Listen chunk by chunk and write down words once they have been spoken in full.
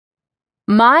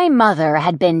My mother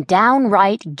had been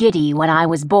downright giddy when I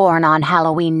was born on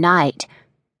Halloween night.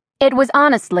 It was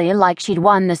honestly like she'd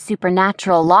won the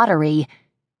supernatural lottery.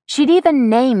 She'd even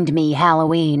named me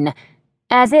Halloween,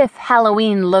 as if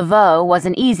Halloween Laveau was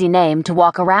an easy name to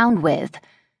walk around with.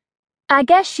 I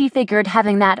guess she figured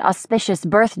having that auspicious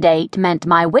birth date meant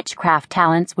my witchcraft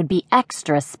talents would be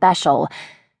extra special,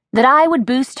 that I would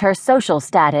boost her social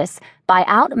status by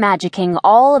out-magicking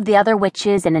all of the other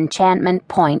witches in Enchantment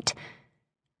Point.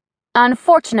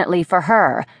 Unfortunately for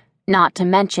her, not to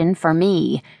mention for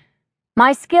me,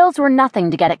 my skills were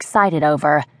nothing to get excited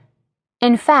over.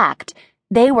 In fact,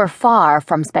 they were far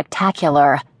from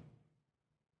spectacular.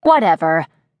 Whatever.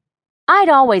 I'd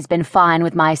always been fine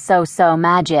with my so-so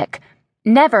magic.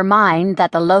 Never mind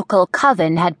that the local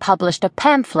coven had published a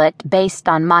pamphlet based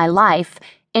on my life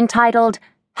entitled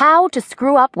How to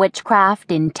Screw Up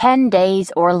Witchcraft in 10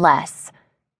 Days or Less.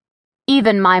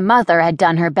 Even my mother had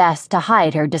done her best to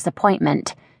hide her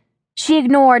disappointment. She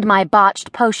ignored my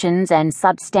botched potions and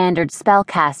substandard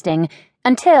spellcasting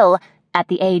until, at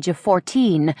the age of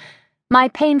 14, my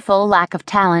painful lack of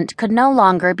talent could no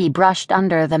longer be brushed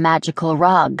under the magical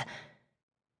rug.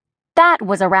 That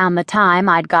was around the time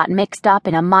I'd got mixed up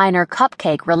in a minor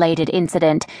cupcake-related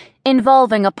incident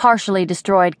involving a partially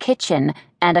destroyed kitchen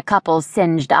and a couple's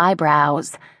singed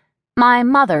eyebrows. My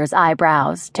mother's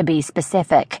eyebrows, to be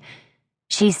specific.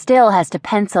 She still has to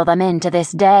pencil them in to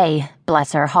this day,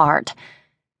 bless her heart.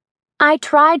 I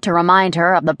tried to remind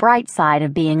her of the bright side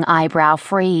of being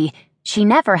eyebrow-free. She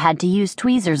never had to use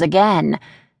tweezers again,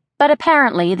 but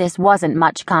apparently this wasn't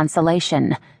much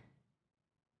consolation.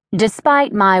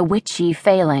 Despite my witchy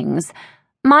failings,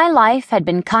 my life had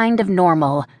been kind of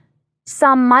normal.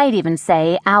 Some might even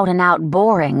say out-and-out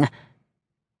boring.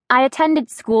 I attended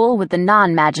school with the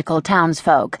non-magical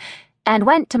townsfolk, and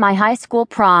went to my high school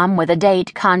prom with a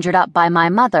date conjured up by my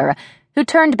mother, who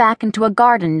turned back into a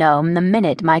garden gnome the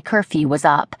minute my curfew was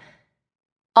up.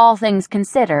 All things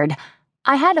considered,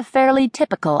 I had a fairly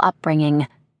typical upbringing.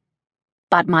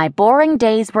 But my boring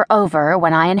days were over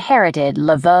when I inherited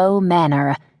Laveau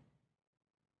Manor.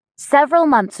 Several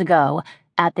months ago,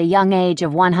 at the young age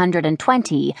of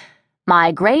 120,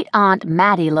 my great-aunt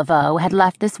Mattie Laveau had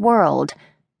left this world.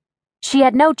 She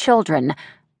had no children,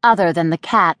 other than the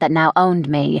cat that now owned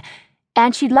me,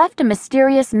 and she'd left a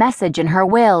mysterious message in her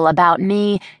will about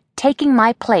me taking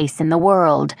my place in the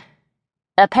world.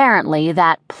 Apparently,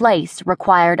 that place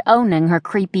required owning her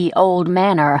creepy old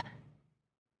manor.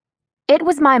 It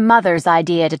was my mother's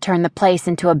idea to turn the place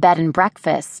into a bed and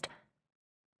breakfast.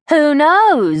 "Who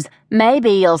knows?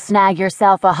 Maybe you'll snag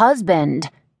yourself a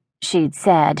husband," she'd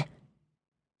said.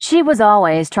 She was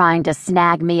always trying to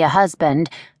snag me a husband,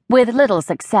 with little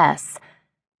success.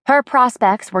 Her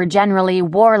prospects were generally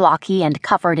warlocky and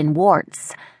covered in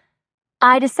warts.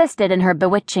 I'd assisted in her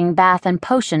bewitching bath and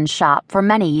potion shop for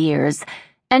many years,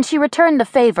 and she returned the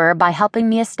favor by helping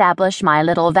me establish my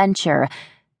little venture,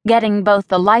 getting both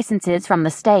the licenses from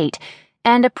the state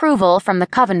and approval from the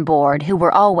coven board, who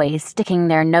were always sticking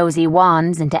their nosy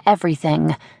wands into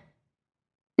everything.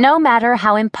 No matter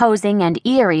how imposing and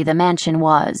eerie the mansion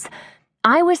was,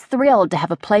 I was thrilled to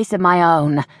have a place of my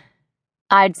own.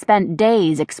 I'd spent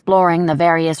days exploring the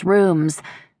various rooms,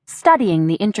 studying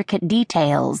the intricate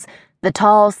details, the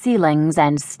tall ceilings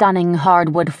and stunning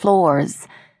hardwood floors.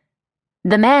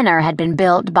 The manor had been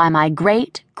built by my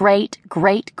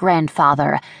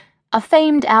great-great-great-grandfather, a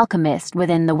famed alchemist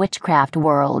within the witchcraft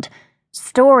world.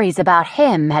 Stories about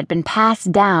him had been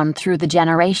passed down through the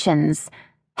generations,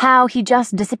 how he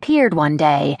just disappeared one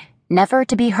day, never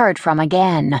to be heard from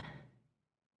again.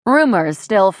 Rumors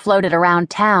still floated around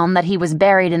town that he was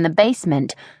buried in the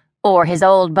basement, or his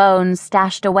old bones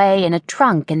stashed away in a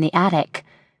trunk in the attic.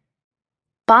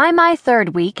 By my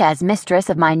third week as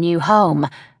mistress of my new home,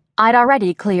 I'd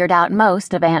already cleared out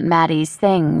most of Aunt Mattie's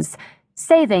things,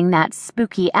 saving that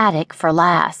spooky attic for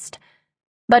last.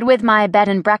 But with my bed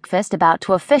and breakfast about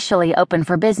to officially open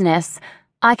for business,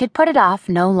 I could put it off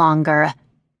no longer.